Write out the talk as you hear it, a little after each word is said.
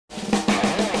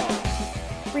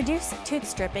Reduce tooth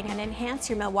stripping and enhance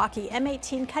your Milwaukee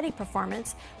M18 cutting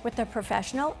performance with the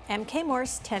professional MK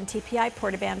Morse 10 TPI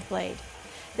Portaband blade.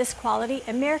 This quality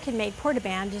American-made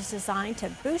Portaband is designed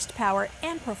to boost power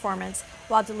and performance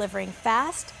while delivering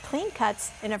fast, clean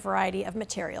cuts in a variety of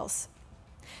materials.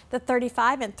 The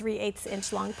 35 3/8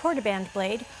 inch long Portaband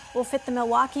blade will fit the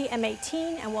Milwaukee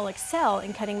M18 and will excel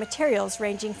in cutting materials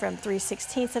ranging from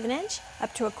 3/16 of an inch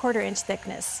up to a 1/4 inch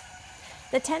thickness.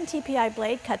 The 10 TPI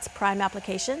blade cuts prime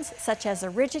applications such as a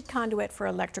rigid conduit for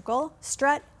electrical,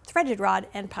 strut, threaded rod,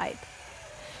 and pipe.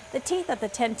 The teeth of the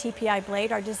 10 TPI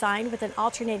blade are designed with an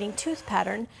alternating tooth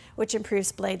pattern, which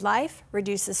improves blade life,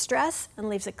 reduces stress, and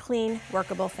leaves a clean,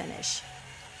 workable finish.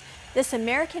 This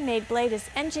American-made blade is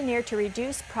engineered to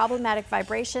reduce problematic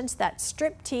vibrations that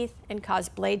strip teeth and cause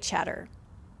blade chatter.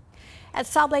 At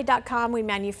Sawblade.com, we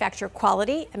manufacture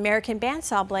quality American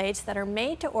bandsaw blades that are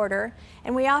made to order,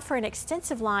 and we offer an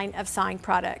extensive line of sawing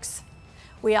products.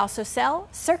 We also sell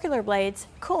circular blades,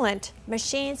 coolant,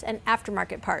 machines, and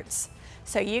aftermarket parts.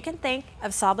 So you can think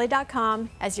of Sawblade.com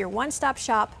as your one-stop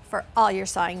shop for all your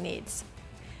sawing needs.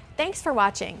 Thanks for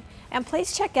watching, and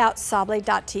please check out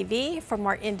Sawblade.tv for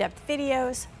more in-depth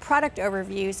videos, product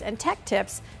overviews, and tech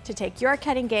tips to take your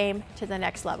cutting game to the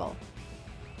next level.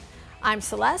 I'm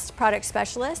Celeste, Product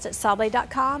Specialist at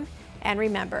Sawblade.com, and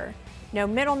remember, no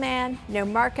middleman, no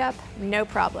markup, no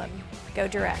problem. Go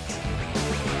direct.